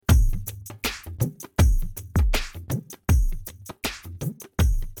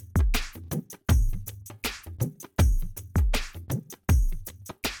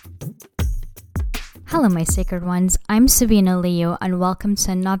Hello, my sacred ones. I'm Savina Leo, and welcome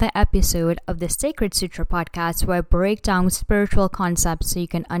to another episode of the Sacred Sutra podcast, where I break down spiritual concepts so you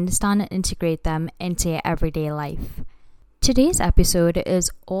can understand and integrate them into your everyday life. Today's episode is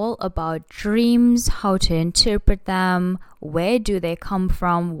all about dreams, how to interpret them, where do they come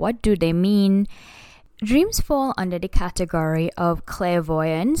from, what do they mean. Dreams fall under the category of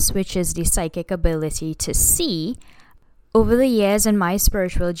clairvoyance, which is the psychic ability to see. Over the years in my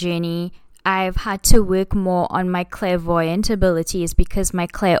spiritual journey, I've had to work more on my clairvoyant abilities because my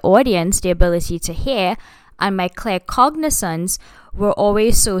clairaudience, the ability to hear, and my claircognizance were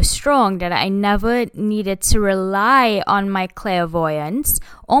always so strong that I never needed to rely on my clairvoyance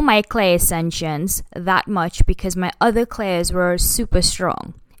or my clairsentience that much because my other clairs were super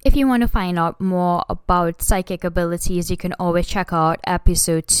strong. If you want to find out more about psychic abilities, you can always check out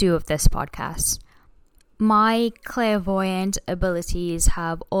episode 2 of this podcast. My clairvoyant abilities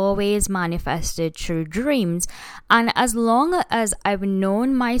have always manifested through dreams, and as long as I've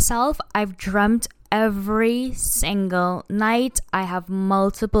known myself, I've dreamt every single night. I have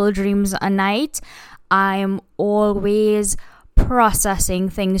multiple dreams a night. I'm always processing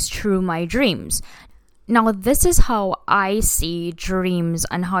things through my dreams. Now, this is how I see dreams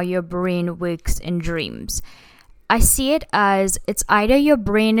and how your brain works in dreams. I see it as it's either your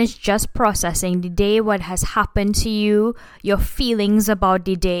brain is just processing the day, what has happened to you, your feelings about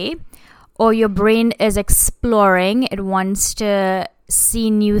the day, or your brain is exploring. It wants to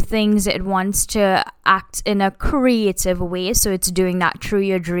see new things. It wants to act in a creative way. So it's doing that through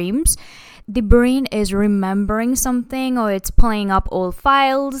your dreams. The brain is remembering something, or it's pulling up old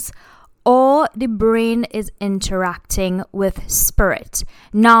files, or the brain is interacting with spirit.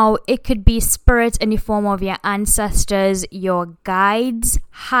 Now, it could be spirit in the form of your ancestors, your guides,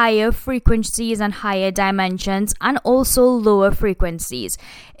 higher frequencies and higher dimensions, and also lower frequencies.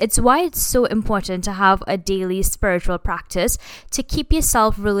 It's why it's so important to have a daily spiritual practice to keep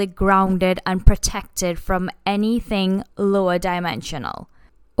yourself really grounded and protected from anything lower dimensional.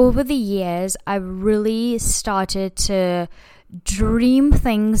 Over the years, I've really started to dream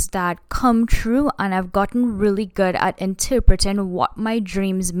things that come true, and I've gotten really good at interpreting what my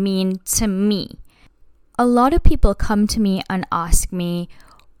dreams mean to me. A lot of people come to me and ask me,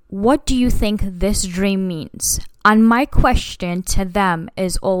 what do you think this dream means? And my question to them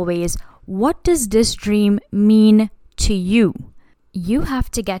is always, what does this dream mean to you? You have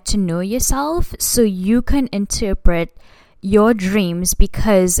to get to know yourself so you can interpret your dreams,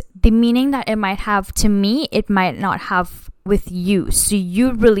 because the meaning that it might have to me, it might not have with you. So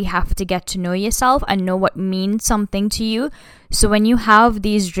you really have to get to know yourself and know what means something to you. So when you have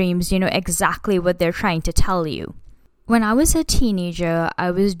these dreams, you know exactly what they're trying to tell you. When I was a teenager, I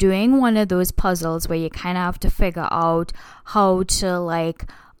was doing one of those puzzles where you kind of have to figure out how to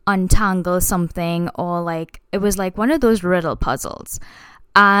untangle something, or it was like one of those riddle puzzles.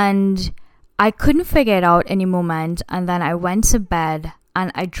 And I couldn't figure it out any moment, and then I went to bed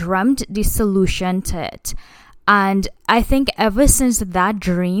and I dreamt the solution to it. And I think ever since that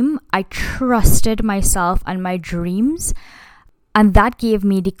dream, I trusted myself and my dreams, and that gave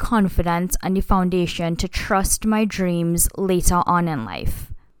me the confidence and the foundation to trust my dreams later on in life.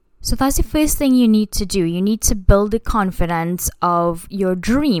 So that's the first thing you need to do. You need to build the confidence of your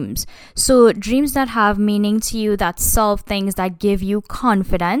dreams. So dreams that have meaning to you, that solve things, that give you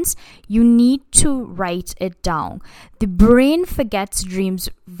confidence, you need to write it down. The brain forgets dreams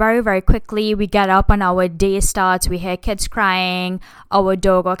very, very quickly. We get up and our day starts, we hear kids crying, our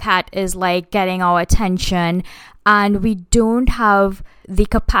dog or cat is getting our attention, and we don't have the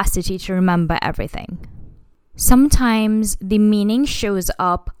capacity to remember everything. Sometimes the meaning shows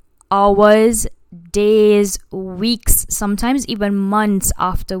up hours, days, weeks, sometimes even months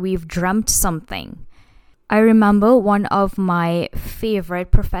after we've dreamt something. I remember one of my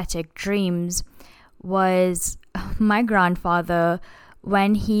favorite prophetic dreams was my grandfather.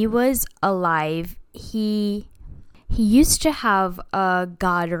 When he was alive, he used to have a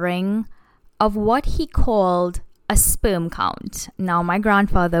gathering of what he called a sperm count. Now, my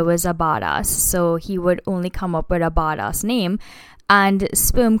grandfather was a badass, so he would only come up with a badass name. And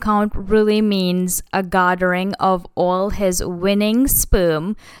sperm count really means a gathering of all his winning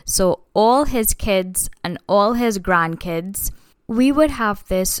sperm. So all his kids and all his grandkids. We would have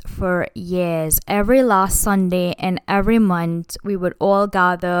this for years. Every last Sunday and every month, we would all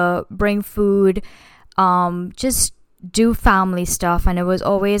gather, bring food, just do family stuff. And it was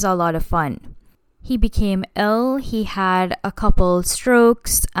always a lot of fun. He became ill. He had a couple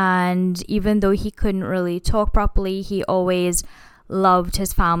strokes. And even though he couldn't really talk properly, he always loved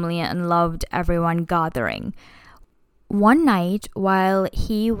his family and loved everyone gathering. one night while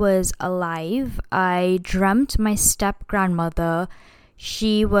he was alive, I dreamt my step-grandmother.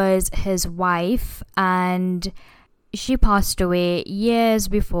 She was his wife, and she passed away years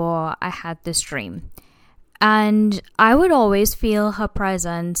before I had this dream. And I would always feel her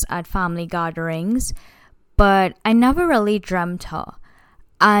presence at family gatherings, but I never really dreamt her.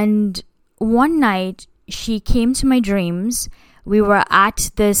 And one night, she came to my dreams. We were at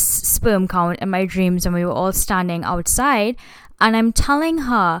this sperm count in my dreams, and we were all standing outside. And I'm telling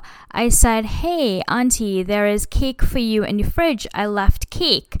her, I said, "Hey, auntie, there is cake for you in the fridge. I left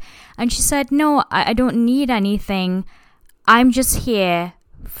cake." And she said, "No, I don't need anything. I'm just here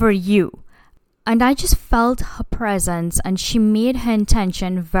for you." And I just felt her presence, and she made her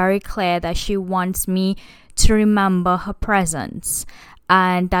intention very clear that she wants me to remember her presence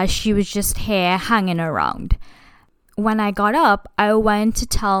and that she was just here hanging around. When I got up, I went to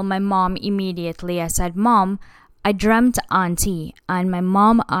tell my mom immediately. I said, "Mom, I dreamt auntie." And my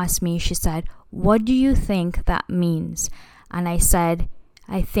mom asked me, she said, "What do you think that means?" And I said,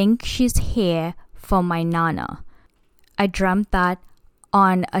 "I think she's here for my nana." I dreamt that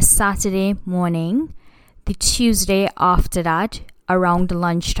on a Saturday morning. The Tuesday after that, around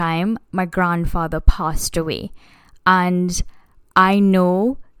lunchtime, my grandfather passed away. And I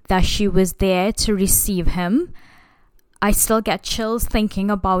know that she was there to receive him. I still get chills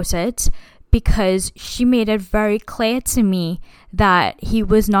thinking about it, because she made it very clear to me that he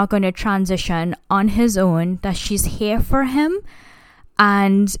was not going to transition on his own, that she's here for him.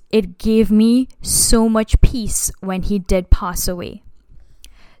 And it gave me so much peace when he did pass away.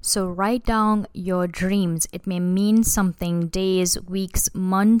 So write down your dreams. It may mean something days, weeks,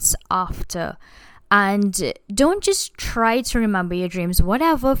 months after. And don't just try to remember your dreams.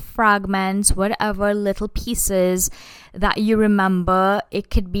 Whatever fragments, whatever little pieces that you remember, it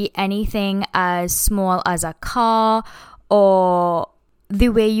could be anything as small as a car or the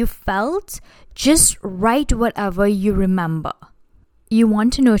way you felt. Just write whatever you remember. You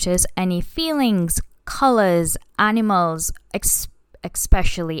want to notice any feelings, colors, animals,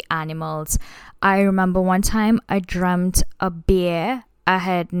 especially animals. I remember one time I dreamt a bear. I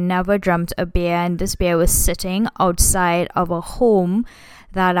had never dreamt a bear, and this bear was sitting outside of a home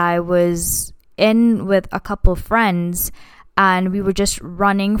that I was in with a couple friends, and we were just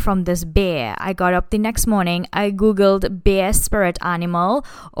running from this bear. I got up the next morning, I googled bear spirit animal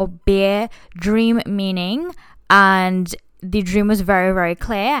or bear dream meaning, and the dream was very, very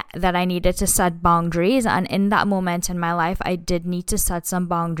clear that I needed to set boundaries. And in that moment in my life, I did need to set some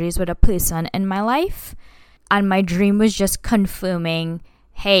boundaries with a person in my life. And my dream was just confirming,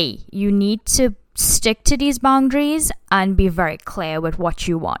 hey, you need to stick to these boundaries and be very clear with what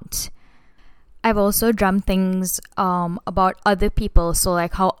you want. I've also dreamt things about other people. So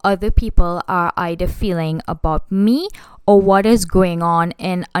like how other people are either feeling about me or what is going on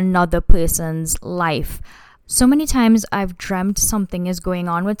in another person's life. So many times I've dreamt something is going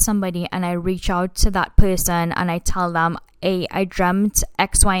on with somebody, and I reach out to that person and I tell them, hey, I dreamt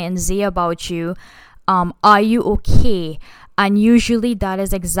X, Y, and Z about you. Are you okay? And usually that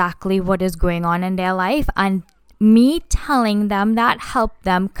is exactly what is going on in their life. And me telling them that helped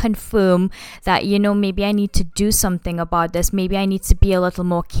them confirm that, maybe I need to do something about this. Maybe I need to be a little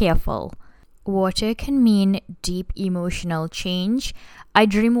more careful. Water can mean deep emotional change. I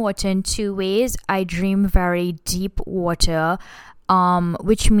dream water in two ways. I dream very deep water,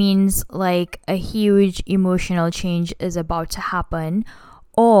 which means like a huge emotional change is about to happen.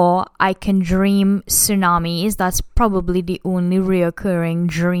 Or I can dream tsunamis. That's probably the only reoccurring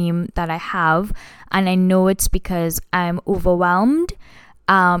dream that I have. And I know it's because I'm overwhelmed,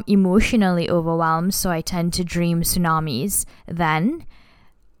 emotionally overwhelmed. So I tend to dream tsunamis then.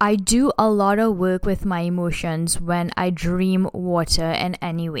 I do a lot of work with my emotions when I dream water in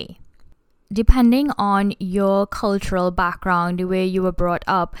any way. Depending on your cultural background, the way you were brought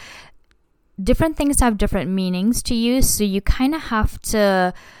up, different things have different meanings to you. So you kind of have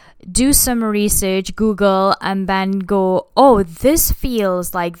to do some research, Google, and then go, oh, this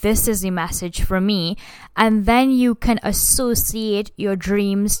feels like this is a message for me. And then you can associate your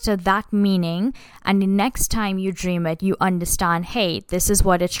dreams to that meaning. And the next time you dream it, you understand, hey, this is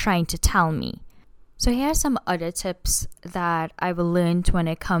what it's trying to tell me. So here are some other tips that I've learned when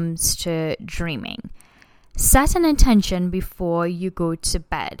it comes to dreaming. Set an intention before you go to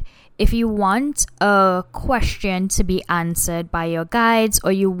bed. If you want a question to be answered by your guides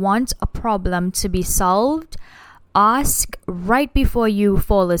or you want a problem to be solved, ask right before you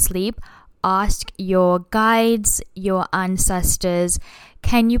fall asleep. Ask your guides, your ancestors,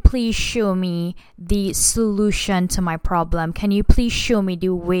 can you please show me the solution to my problem? Can you please show me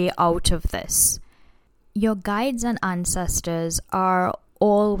the way out of this? Your guides and ancestors are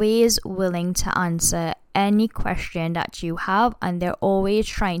always willing to answer any question that you have, and they're always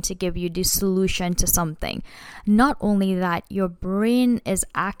trying to give you the solution to something. Not only that, your brain is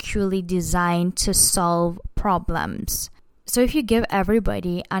actually designed to solve problems. So if you give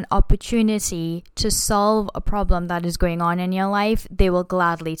everybody an opportunity to solve a problem that is going on in your life, they will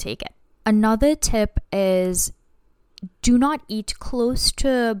gladly take it. Another tip is do not eat close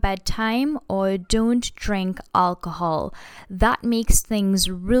to bedtime or don't drink alcohol. That makes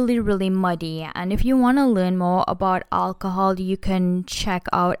things really, really muddy. And if you want to learn more about alcohol, you can check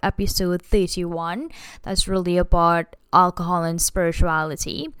out episode 31. That's really about alcohol and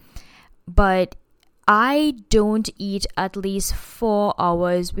spirituality. But I don't eat at least 4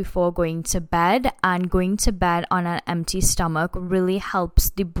 hours before going to bed, and going to bed on an empty stomach really helps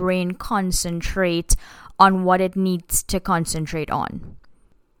the brain concentrate on what it needs to concentrate on.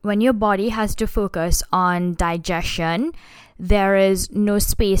 When your body has to focus on digestion, there is no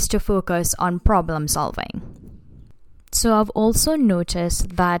space to focus on problem solving. So I've also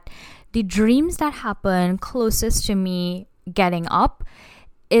noticed that the dreams that happen closest to me getting up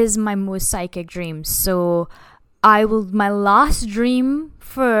is my most psychic dreams. So my last dream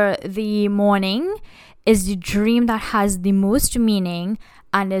for the morning is the dream that has the most meaning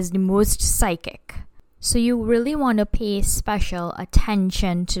and is the most psychic. So you really want to pay special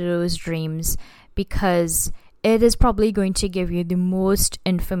attention to those dreams because it is probably going to give you the most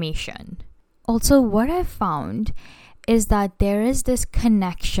information. Also, what I've found is that there is this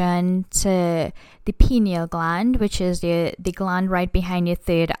connection to the pineal gland, which is the gland right behind your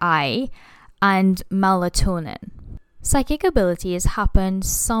third eye, and melatonin. Psychic abilities happen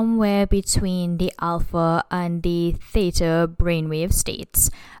somewhere between the alpha and the theta brainwave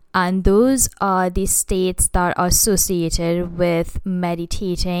states. And those are the states that are associated with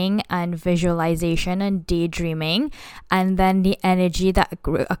meditating and visualization and daydreaming, and then the energy that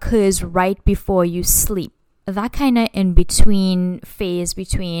occurs right before you sleep. That kind of in-between phase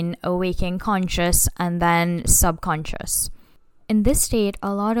between awakening conscious and then subconscious. In this state,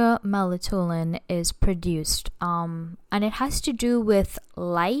 a lot of melatonin is produced, and it has to do with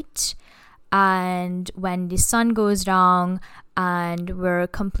light. And when the sun goes down and we're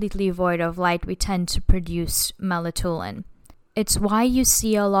completely void of light, we tend to produce melatonin. It's why you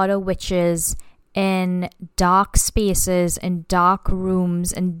see a lot of witches in dark spaces, in dark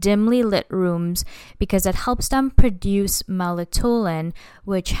rooms, in dimly lit rooms, because it helps them produce melatonin,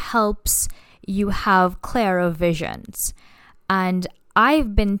 which helps you have clearer visions. And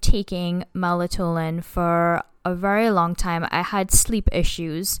I've been taking melatonin for a very long time. I had sleep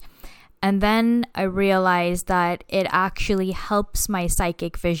issues. And then I realized that it actually helps my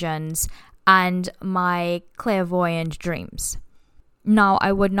psychic visions and my clairvoyant dreams. Now,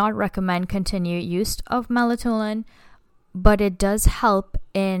 I would not recommend continued use of melatonin, but it does help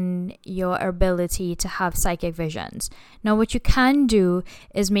in your ability to have psychic visions. Now, what you can do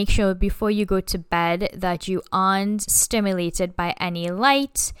is make sure before you go to bed that you aren't stimulated by any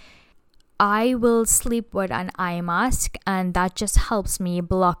light. I will sleep with an eye mask, and that just helps me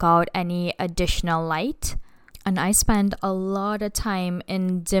block out any additional light. And I spend a lot of time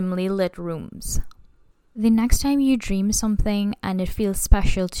in dimly lit rooms. The next time you dream something and it feels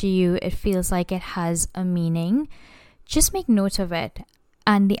special to you, it feels like it has a meaning, just make note of it,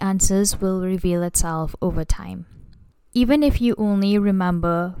 and the answers will reveal itself over time. Even if you only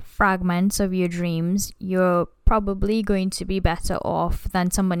remember fragments of your dreams, you're probably going to be better off than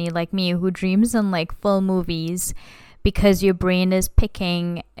somebody like me who dreams in like full movies, because your brain is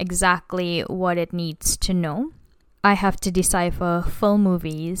picking exactly what it needs to know. I have to decipher full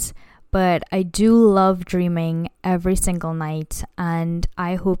movies, but I do love dreaming every single night, and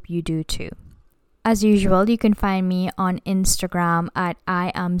I hope you do too. As usual, you can find me on Instagram at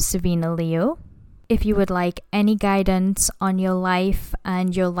I am Savina Leo. If you would like any guidance on your life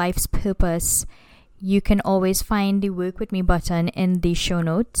and your life's purpose, you can always find the Work With Me button in the show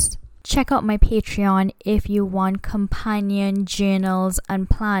notes. Check out my Patreon if you want companion journals and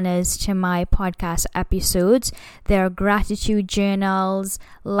planners to my podcast episodes. There are gratitude journals,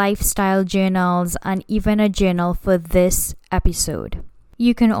 lifestyle journals, and even a journal for this episode.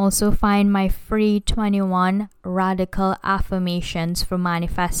 You can also find my free 21 radical affirmations for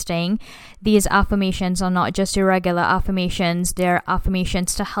manifesting. These affirmations are not just irregular affirmations, they're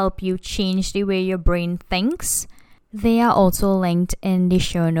affirmations to help you change the way your brain thinks. They are also linked in the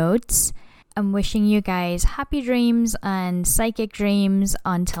show notes. I'm wishing you guys happy dreams and psychic dreams.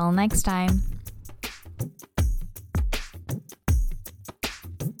 Until next time.